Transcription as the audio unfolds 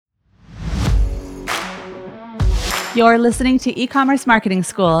You're listening to E-commerce Marketing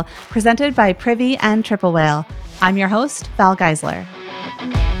School, presented by Privy and Triple Whale. I'm your host, Val Geisler.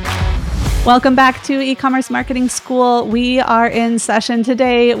 Welcome back to E-commerce Marketing School. We are in session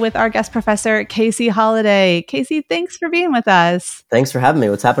today with our guest professor, Casey Holliday. Casey, thanks for being with us. Thanks for having me.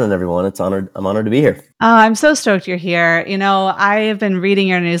 What's happening, everyone? I'm honored to be here. Oh, I'm so stoked you're here. You know, I have been reading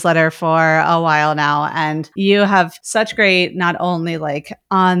your newsletter for a while now, and you have such great, not only like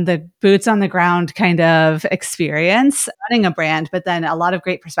on the boots on the ground kind of experience running a brand, but then a lot of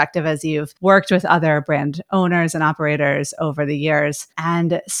great perspective as you've worked with other brand owners and operators over the years.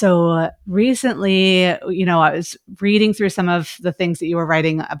 And so recently, you know, I was reading through some of the things that you were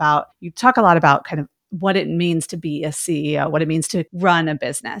writing about. You talk a lot about kind of what it means to be a CEO, what it means to run a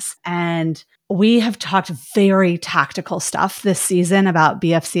business. And we have talked very tactical stuff this season about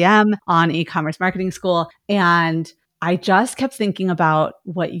BFCM on E-commerce Marketing School. And I just kept thinking about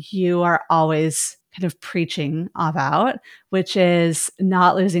what you are always kind of preaching about, which is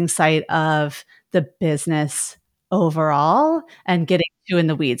not losing sight of the business overall and getting too in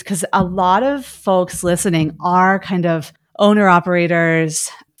the weeds. Because a lot of folks listening are kind of owner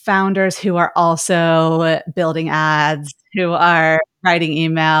operators, founders who are also building ads, who are writing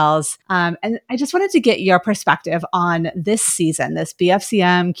emails. And I just wanted to get your perspective on this season, this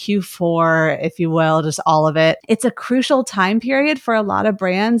BFCM Q4, if you will, just all of it. It's a crucial time period for a lot of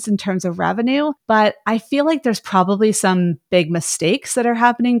brands in terms of revenue, but I feel like there's probably some big mistakes that are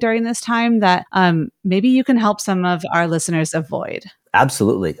happening during this time that maybe you can help some of our listeners avoid.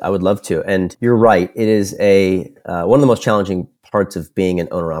 Absolutely. I would love to. And you're right. It is one of the most challenging parts of being an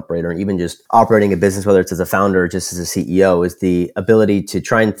owner operator and even just operating a business, whether it's as a founder or just as a CEO, is the ability to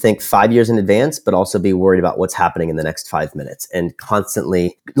try and think 5 years in advance, but also be worried about what's happening in the next 5 minutes and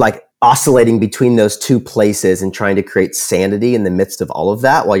constantly oscillating between those two places and trying to create sanity in the midst of all of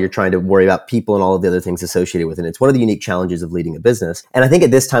that while you're trying to worry about people and all of the other things associated with it. And it's one of the unique challenges of leading a business. And I think at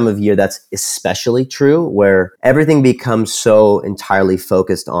this time of year, that's especially true, where everything becomes so entirely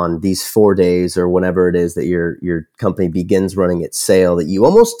focused on these 4 days or whenever it is that your company begins running its sale, that you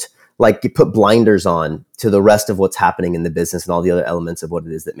almost you put blinders on to the rest of what's happening in the business and all the other elements of what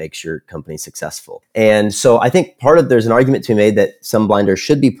it is that makes your company successful. And so I think there's an argument to be made that some blinders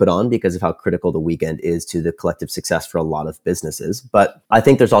should be put on because of how critical the weekend is to the collective success for a lot of businesses. But I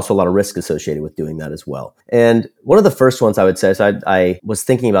think there's also a lot of risk associated with doing that as well. And one of the first ones I would say, so I was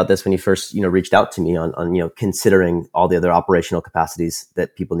thinking about this when you first, reached out to me on considering all the other operational capacities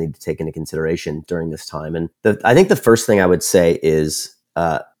that people need to take into consideration during this time. And I think the first thing I would say is,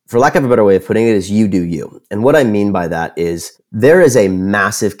 for lack of a better way of putting it, is you do you. And what I mean by that is there is a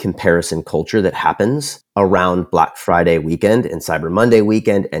massive comparison culture that happens around Black Friday weekend and Cyber Monday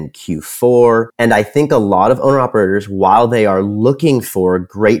weekend and Q4. And I think a lot of owner operators, while they are looking for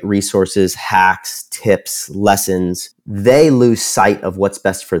great resources, hacks, tips, lessons, they lose sight of what's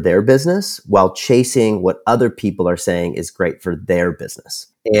best for their business while chasing what other people are saying is great for their business.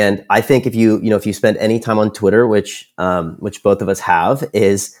 And I think if you spend any time on Twitter, which both of us have,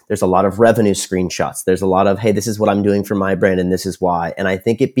 is there's a lot of revenue screenshots. There's a lot of, hey, this is what I'm doing for my brand and this is why. And I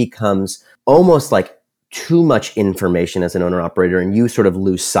think it becomes almost like too much information as an owner operator, and you sort of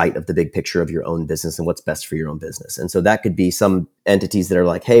lose sight of the big picture of your own business and what's best for your own business. And so that could be some entities that are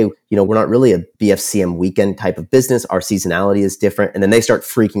like, hey, we're not really a BFCM weekend type of business. Our seasonality is different. And then they start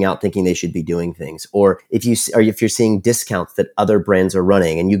freaking out thinking they should be doing things. Or if you're seeing discounts that other brands are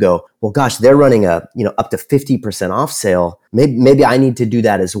running and you go, well, gosh, they're running a, up to 50% off sale. Maybe I need to do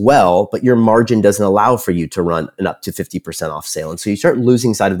that as well, but your margin doesn't allow for you to run an up to 50% off sale. And so you start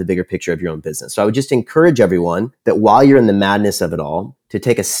losing sight of the bigger picture of your own business. So I would just encourage everyone that while you're in the madness of it all, to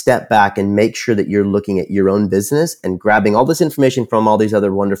take a step back and make sure that you're looking at your own business and grabbing all this information from all these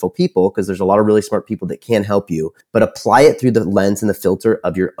other wonderful people, because there's a lot of really smart people that can help you, but apply it through the lens and the filter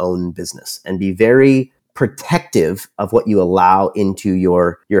of your own business and be very protective of what you allow into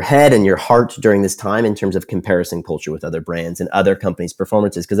your head and your heart during this time in terms of comparison culture with other brands and other companies'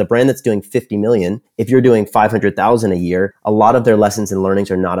 performances. Because a brand that's doing 50 million, if you're doing 500,000 a year, a lot of their lessons and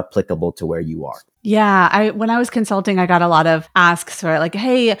learnings are not applicable to where you are. Yeah, when I was consulting, I got a lot of asks for like,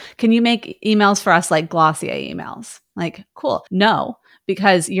 hey, can you make emails for us like Glossier emails? Like, cool. No,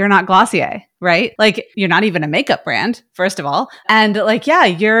 because you're not Glossier, right? Like, you're not even a makeup brand, first of all. And like,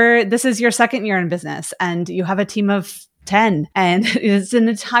 yeah, this is your second year in business and you have a team of 10 and it's an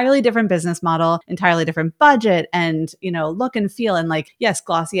entirely different business model, entirely different budget and, look and feel. And like, yes,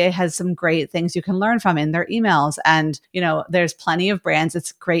 Glossier has some great things you can learn from in their emails. And, there's plenty of brands.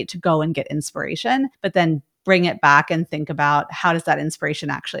 It's great to go and get inspiration, but then bring it back and think about how does that inspiration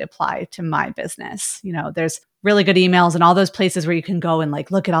actually apply to my business? There's really good emails and all those places where you can go and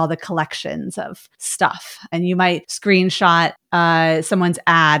like look at all the collections of stuff. And you might screenshot someone's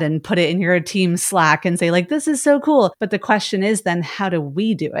ad and put it in your team Slack and say like, this is so cool. But the question is then, how do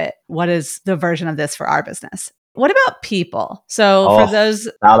we do it? What is the version of this for our business? What about people? So for those,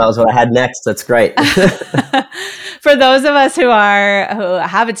 wow, that was what I had next. That's great. for those of us who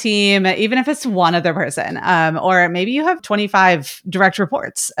have a team, even if it's one other person, or maybe you have 25 direct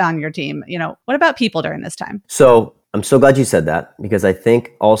reports on your team, what about people during this time? So I'm so glad you said that, because I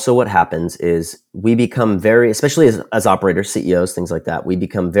think also what happens is we become very, especially as operators, CEOs, things like that, we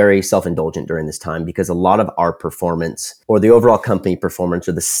become very self-indulgent during this time because a lot of our performance or the overall company performance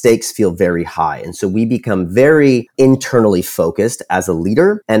or the stakes feel very high. And so we become very internally focused as a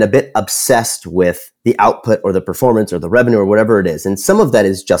leader and a bit obsessed with the output or the performance or the revenue or whatever it is. And some of that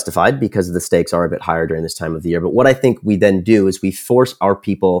is justified because the stakes are a bit higher during this time of the year. But what I think we then do is we force our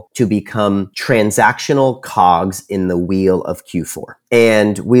people to become transactional cogs in the wheel of Q4.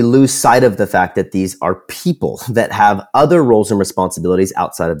 And we lose sight of the fact that these are people that have other roles and responsibilities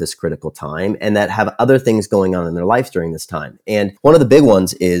outside of this critical time and that have other things going on in their life during this time. And one of the big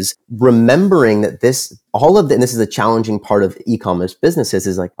ones is remembering that and this is a challenging part of e-commerce businesses,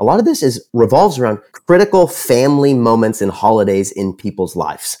 is like a lot of this revolves around critical family moments and holidays in people's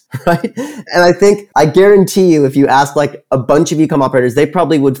lives, right? And I guarantee you, if you ask like a bunch of e-com operators, they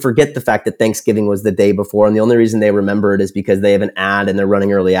probably would forget the fact that Thanksgiving was the day before. And the only reason they remember it is because they have an ad and they're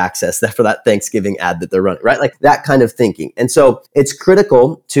running early access for that Thanksgiving ad that they're running, right? Like that kind of thinking. And so it's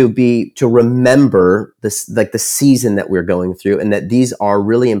critical to remember this, like the season that we're going through, and that these are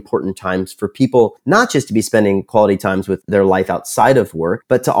really important times for people, not just to be spending quality times with their life outside of work,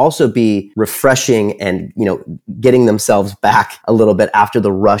 but to also be refreshing and, getting themselves back a little bit after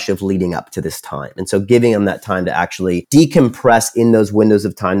the rush of leading up to this time. And so giving them that time to actually decompress in those windows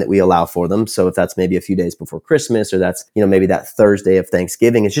of time that we allow for them. So if that's maybe a few days before Christmas, or that's, maybe that Thursday of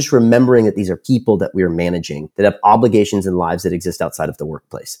Thanksgiving, it's just remembering that these are people that we are managing that have obligations and lives that exist outside of the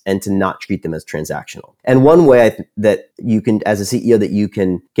workplace, and to not treat them as transactional. And one way that you can, as a CEO, that you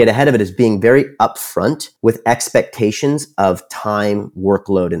can get ahead of it is being very upfront with expectations of time,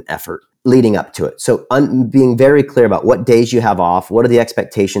 workload, and effort leading up to it. So being very clear about what days you have off, what are the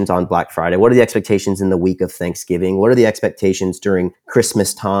expectations on Black Friday, what are the expectations in the week of Thanksgiving, what are the expectations during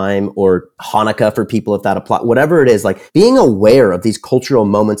Christmas time or Hanukkah for people if that applies, whatever it is, like being aware of these cultural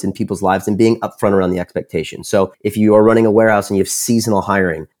moments in people's lives and being upfront around the expectations. So if you are running a warehouse and you have seasonal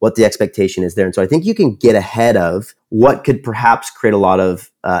hiring, what the expectation is there. And so I think you can get ahead of what could perhaps create a lot of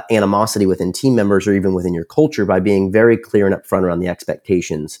animosity within team members or even within your culture by being very clear and upfront around the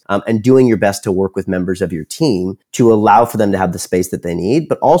expectations, and doing your best to work with members of your team to allow for them to have the space that they need,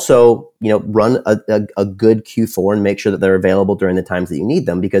 but also, run a good Q4 and make sure that they're available during the times that you need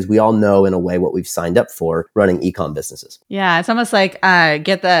them, because we all know in a way what we've signed up for running e-com businesses. Yeah, it's almost like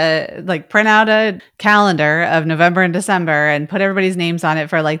print out a calendar of November and December and put everybody's names on it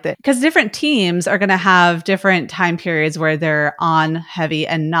for because different teams are going to have different time periods where they're on heavy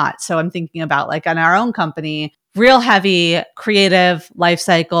and not. So I'm thinking about on our own company, real heavy creative life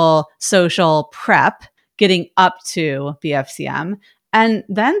cycle, social prep, getting up to BFCM. And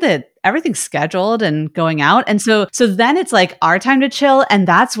then everything's scheduled and going out. And so then it's our time to chill. And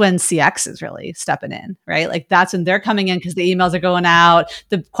that's when CX is really stepping in, right? That's when they're coming in because the emails are going out.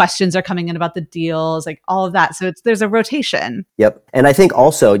 The questions are coming in about the deals, all of that. So there's a rotation. Yep. And I think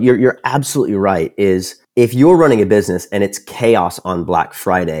also you're absolutely right, is if you're running a business and it's chaos on Black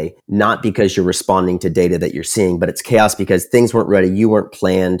Friday, not because you're responding to data that you're seeing, but it's chaos because things weren't ready, you weren't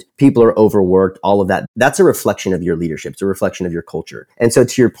planned, people are overworked, all of that, that's a reflection of your leadership. It's a reflection of your culture. And so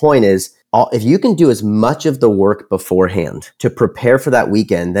to your point is, if you can do as much of the work beforehand to prepare for that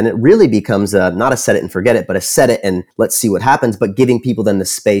weekend, then it really becomes not a set it and forget it, but a set it and let's see what happens, but giving people then the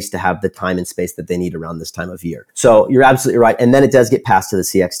space to have the time and space that they need around this time of year. So you're absolutely right. And then it does get passed to the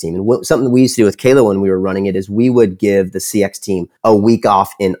CX team. And something we used to do with Kayla when we were running it is we would give the CX team a week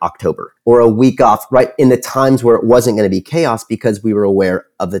off in October, or a week off right in the times where it wasn't going to be chaos, because we were aware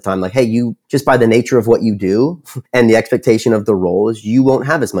of the time, hey, you just by the nature of what you do and the expectation of the role is you won't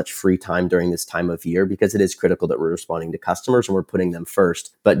have as much free time during this time of year, because it is critical that we're responding to customers and we're putting them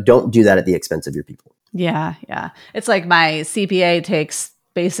first, but don't do that at the expense of your people. Yeah. It's like my CPA takes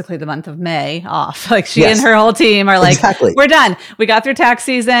basically the month of May off. She Yes. and her whole team are Exactly. We're done. We got through tax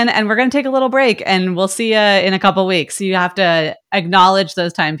season and we're going to take a little break and we'll see you in a couple of weeks. So you have to acknowledge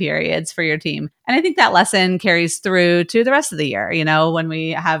those time periods for your team. And I think that lesson carries through to the rest of the year. When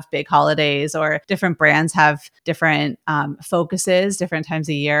we have big holidays or different brands have different focuses, different times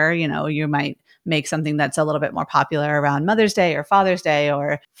a year, you might make something that's a little bit more popular around Mother's Day or Father's Day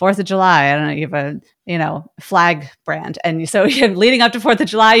or 4th of July. I don't know, you have a flag brand. And so leading up to 4th of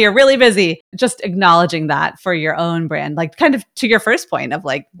July, you're really busy. Just acknowledging that for your own brand, like kind of to your first point of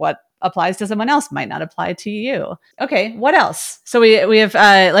like what applies to someone else might not apply to you. Okay, what else? So we have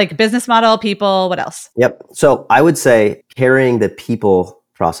like business model, people, what else? Yep. So I would say carrying the people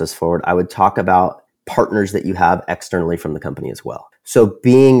process forward, I would talk about partners that you have externally from the company as well. So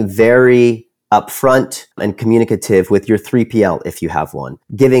being very upfront and communicative with your 3PL if you have one,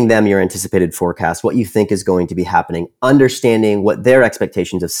 giving them your anticipated forecast, what you think is going to be happening, understanding what their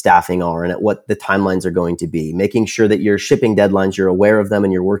expectations of staffing are and at what the timelines are going to be, making sure that your shipping deadlines, you're aware of them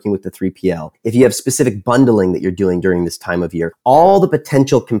and you're working with the 3PL. If you have specific bundling that you're doing during this time of year, all the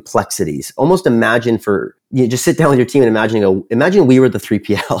potential complexities, almost imagine you just sit down with your team and imagine we were the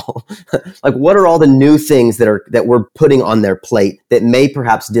 3PL. Like, what are all the new things that we're putting on their plate that may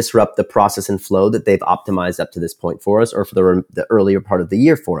perhaps disrupt the process and flow that they've optimized up to this point for us or for the earlier part of the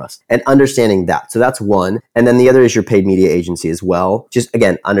year for us, and understanding that. So that's one. And then the other is your paid media agency as well. Just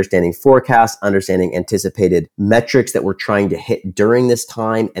again, understanding forecasts, understanding anticipated metrics that we're trying to hit during this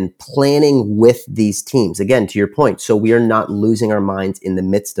time and planning with these teams. Again, to your point, so we are not losing our minds in the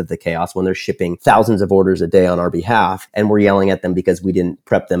midst of the chaos when they're shipping thousands of orders a day on our behalf and we're yelling at them because we didn't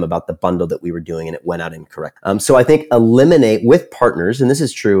prep them about the bundle that we were doing and it went out incorrect. So I think eliminate with partners, and this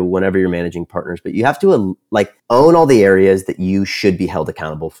is true whenever you're managing partners, but you have to own all the areas that you should be held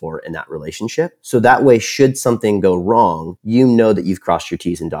accountable for in that relationship. So that way, should something go wrong, you know that you've crossed your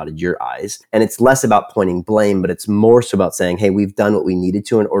T's and dotted your I's. And it's less about pointing blame, but it's more so about saying, hey, we've done what we needed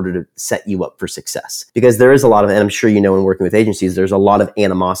to in order to set you up for success. Because there is a lot of, and I'm sure you know in working with agencies, there's a lot of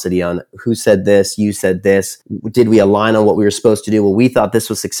animosity on who said this, you said this, did we align on what we were supposed to do? Well, we thought this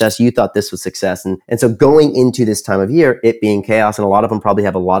was success, you thought this was success. And so going into this time of year, it being chaos, and a lot of them probably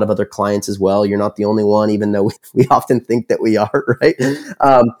have a lot of other clients as well. You're not the only one, even though we often think that we are, right?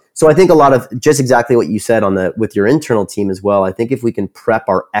 So I think a lot of just exactly what you said with your internal team as well. I think if we can prep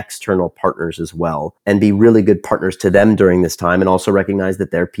our external partners as well and be really good partners to them during this time, and also recognize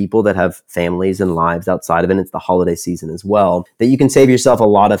that they're people that have families and lives outside of it. And it's the holiday season as well, that you can save yourself a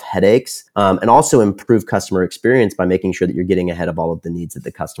lot of headaches and also improve customer experience by making sure that you're getting ahead of all of the needs that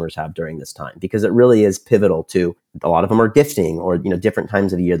the customers have during this time, because it really is pivotal to a lot of them are gifting or, different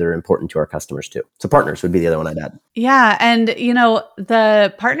times of the year that are important to our customers too. So partners would be the other one I'd add. Yeah. And,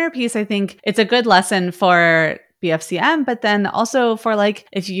 the partner piece, I think it's a good lesson for BFCM, but then also for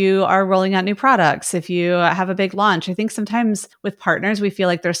if you are rolling out new products, if you have a big launch. I think sometimes with partners, we feel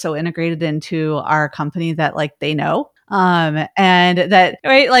like they're so integrated into our company that they know. And that,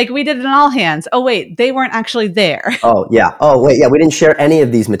 right, we did it in all hands. Oh, wait, they weren't actually there. Oh, yeah. Oh, wait, yeah. We didn't share any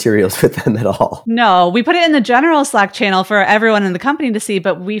of these materials with them at all. No, we put it in the general Slack channel for everyone in the company to see,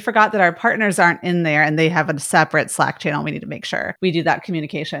 but we forgot that our partners aren't in there and they have a separate Slack channel. We need to make sure we do that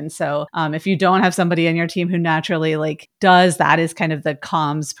communication. So if you don't have somebody in your team who naturally does that, is kind of the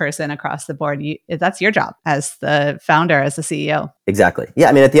comms person across the board, that's your job as the founder, as the CEO. Exactly. Yeah.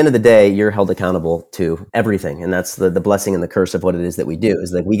 I mean, at the end of the day, you're held accountable to everything. And that's the blessing and the curse of what it is that we do,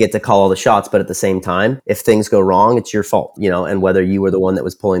 is we get to call all the shots, but at the same time, if things go wrong, it's your fault, and whether you were the one that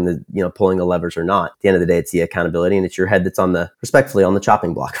was pulling the levers or not, at the end of the day, it's the accountability, and it's your head that's respectfully on the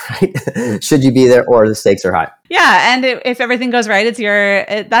chopping block, right? Should you be there or the stakes are high. Yeah. And if everything goes right,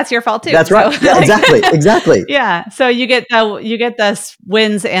 that's your fault too. That's right. So, yeah, exactly. Yeah. So you get the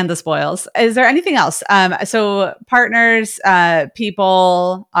wins and the spoils. Is there anything else? So partners,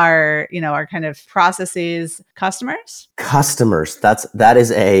 people are kind of processes, customers. That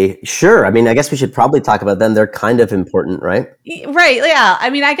is sure. I mean, I guess we should probably talk about them. They're kind of important, right? Right. Yeah. I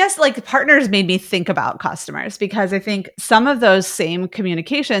mean, I guess partners made me think about customers, because I think some of those same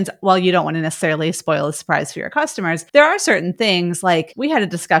communications, while you don't want to necessarily spoil the surprise for your customers, there are certain things. We had a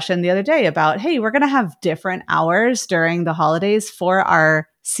discussion the other day about, hey, we're going to have different hours during the holidays for our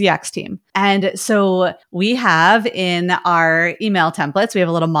CX team. And so we have in our email templates, we have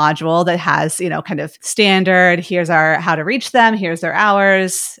a little module that has, kind of standard, here's how to reach them, here's their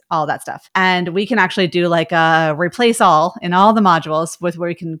hours, all that stuff. And we can actually do a replace all in all the modules where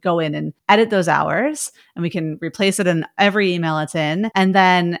we can go in and edit those hours, and we can replace it in every email it's in. And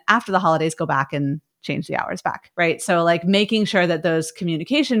then after the holidays, go back and change the hours back, right? So making sure that those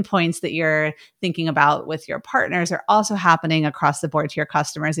communication points that you're thinking about with your partners are also happening across the board to your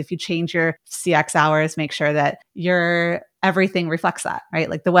customers. If you change your CX hours, make sure that everything reflects that, right?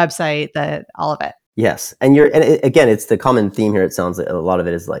 The website, all of it. Yes. Again, it's the common theme here. It sounds like a lot of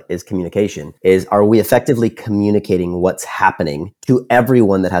it is communication. Are we effectively communicating what's happening to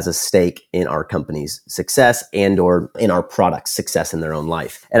everyone that has a stake in our company's success and or in our product's success in their own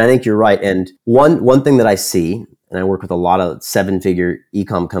life? And I think you're right. And one thing that I see, and I work with a lot of 7-figure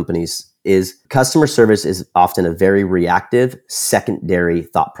e-com companies, is customer service is often a very reactive, secondary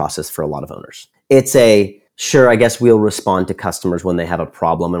thought process for a lot of owners. It's sure, I guess we'll respond to customers when they have a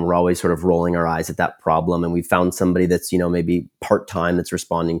problem, and we're always sort of rolling our eyes at that problem. And we found somebody that's, maybe part-time that's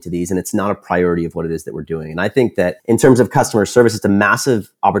responding to these, and it's not a priority of what it is that we're doing. And I think that in terms of customer service, it's a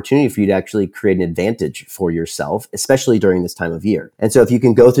massive opportunity for you to actually create an advantage for yourself, especially during this time of year. And so if you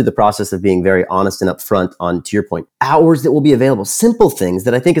can go through the process of being very honest and upfront on, to your point, hours that will be available, simple things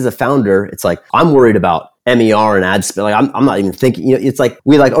that I think as a founder, it's like, I'm worried about MER and ad spend. Like I'm not even thinking, it's like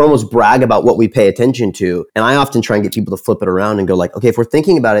we almost brag about what we pay attention to. And I often try and get people to flip it around and go like, okay, if we're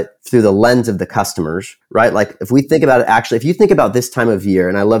thinking about it through the lens of the customers, right? Like if we think about it, actually, if you think about this time of year,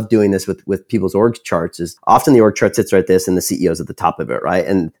 and I love doing this with people's org charts, is often the org chart sits right this and the CEO's at the top of it, right?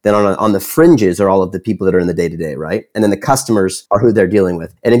 And then on the fringes are all of the people that are in the day-to-day, right? And then the customers are who they're dealing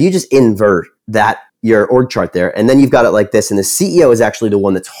with. And if you just invert that, your org chart there, and then you've got it like this, and the CEO is actually the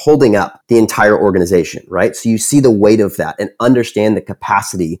one that's holding up the entire organization, right? So you see the weight of that and understand the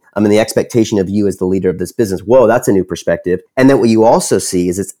capacity, and the expectation of you as the leader of this business. Whoa, that's a new perspective. And then what you also see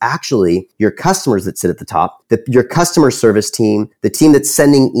is it's actually your customers that sit at the top, your customer service team, the team that's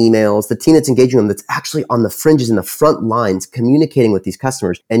sending emails, the team that's engaging them, that's actually on the fringes in the front lines communicating with these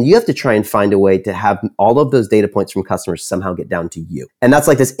customers. And you have to try and find a way to have all of those data points from customers somehow get down to you. And that's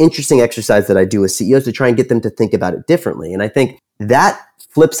like this interesting exercise that I do with CEOs to try and get them to think about it differently. And I think that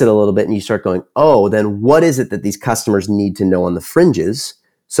flips it a little bit, and you start going, oh, then what is it that these customers need to know on the fringes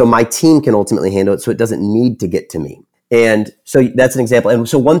so my team can ultimately handle it so it doesn't need to get to me? And so that's an example. And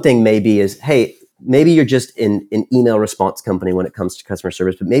so one thing maybe is, hey, maybe you're just an email response company when it comes to customer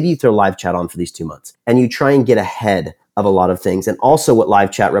service, but maybe you throw live chat on for these 2 months and you try and get ahead of a lot of things. And also what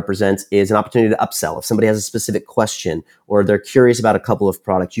live chat represents is an opportunity to upsell. If somebody has a specific question or they're curious about a couple of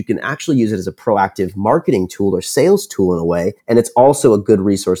products, you can actually use it as a proactive marketing tool or sales tool in a way. And it's also a good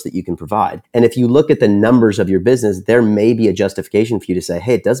resource that you can provide. And if you look at the numbers of your business, there may be a justification for you to say,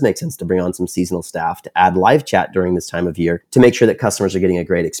 hey, it does make sense to bring on some seasonal staff to add live chat during this time of year to make sure that customers are getting a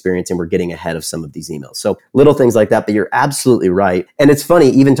great experience and we're getting ahead of some of these emails. So little things like that, but you're absolutely right. And it's funny,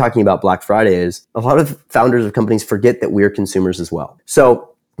 even talking about Black Friday, is a lot of founders of companies forget that we're consumers as well.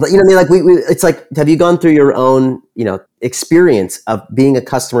 So, but like it's like, have you gone through your own, experience of being a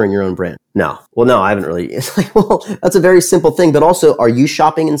customer in your own brand? No. Well, no, I haven't really. It's like, well, that's a very simple thing. But also, are you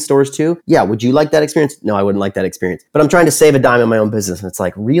shopping in stores too? Yeah. Would you like that experience? No, I wouldn't like that experience. But I'm trying to save a dime in my own business. And it's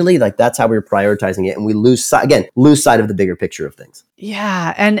like, really? Like that's how we're prioritizing it. And we lose sight of the bigger picture of things.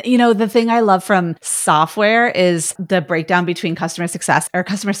 Yeah. And, the thing I love from software is the breakdown between customer success or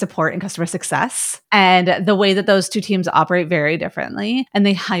customer support and customer success. And the way that those two teams operate very differently, and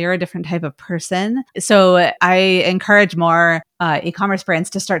they hire a different type of person. So I encourage more e-commerce brands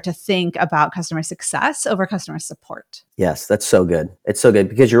to start to think about customer success over customer support. Yes, that's so good. It's so good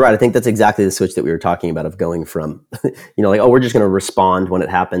because you're right. I think that's exactly the switch that we were talking about of going from, like, oh, we're just going to respond when it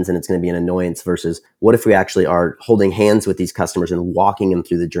happens and it's going to be an annoyance versus what if we actually are holding hands with these customers and walking them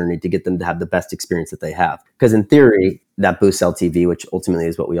through the journey to get them to have the best experience that they have. Because in theory, that boosts LTV, which ultimately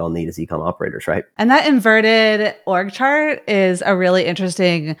is what we all need as e-com operators, right? And that inverted org chart is a really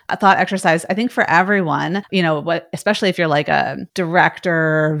interesting thought exercise, I think, for everyone, especially if you're like a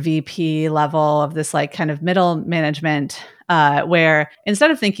director, VP level of this like kind of middle management, where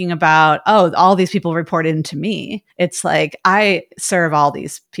instead of thinking about, oh, all these people report into me, it's like, I serve all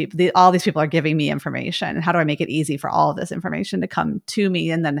these people. All these people are giving me information. And how do I make it easy for all of this information to come to me?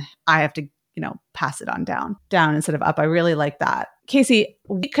 And then I have to pass it on down instead of up. I really like that. Casey,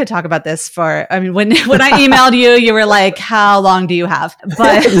 we could talk about this when I emailed you, you were like, how long do you have?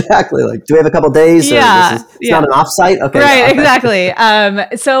 But exactly. Like, do we have a couple of days? Yeah. It's not an offsite? Okay. Right.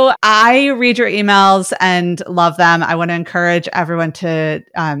 Exactly. So I read your emails and love them. I want to encourage everyone to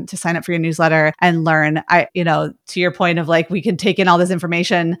sign up for your newsletter and learn. To your point of like, we can take in all this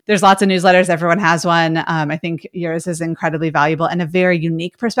information. There's lots of newsletters. Everyone has one. I think yours is incredibly valuable and a very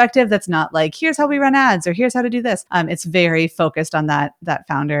unique perspective. That's not like, here's how we run ads or here's how to do this. It's very focused on that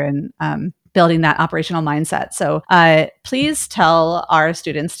founder and building that operational mindset. So please tell our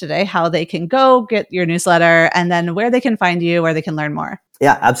students today how they can go get your newsletter and then where they can find you, where they can learn more.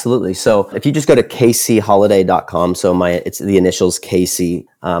 Yeah, absolutely. So if you just go to kcholiday.com, so it's the initials KC,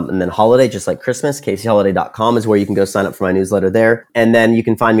 and then holiday, just like Christmas, kcholiday.com is where you can go sign up for my newsletter there. And then you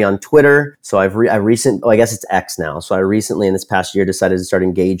can find me on Twitter. So I guess it's X now. So I recently in this past year decided to start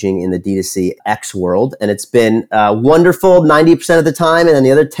engaging in the D2C X world. And it's been wonderful 90% of the time. And then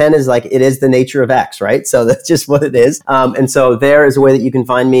the other 10 is like, it is the nature of X, right? So that's just what it is. And so there is a way that you can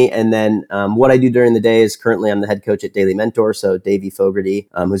find me. And then what I do during the day is currently I'm the head coach at Daily Mentor. So Davey Fogarty,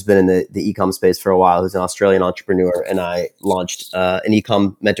 who's been in the e-com space for a while, who's an Australian entrepreneur. And I launched an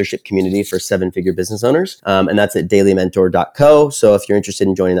e-com mentorship community for 7-figure business owners. And that's at dailymentor.co. So if you're interested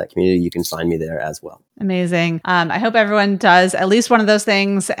in joining that community, you can find me there as well. Amazing. I hope everyone does at least one of those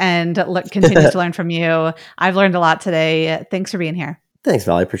things and continues to learn from you. I've learned a lot today. Thanks for being here. Thanks,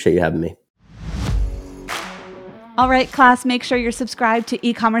 Val. I appreciate you having me. All right, class, make sure you're subscribed to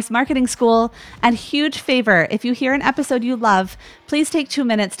E-commerce Marketing School. And huge favor, if you hear an episode you love, please take 2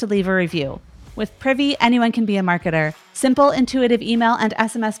 minutes to leave a review. With Privy, anyone can be a marketer. Simple, intuitive email and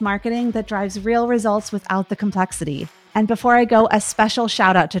SMS marketing that drives real results without the complexity. And before I go, a special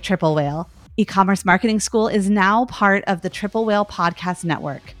shout out to Triple Whale. E-commerce Marketing School is now part of the Triple Whale Podcast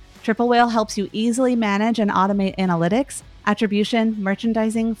Network. Triple Whale helps you easily manage and automate analytics, attribution,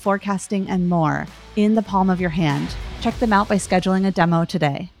 merchandising, forecasting, and more in the palm of your hand. Check them out by scheduling a demo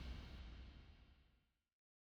today.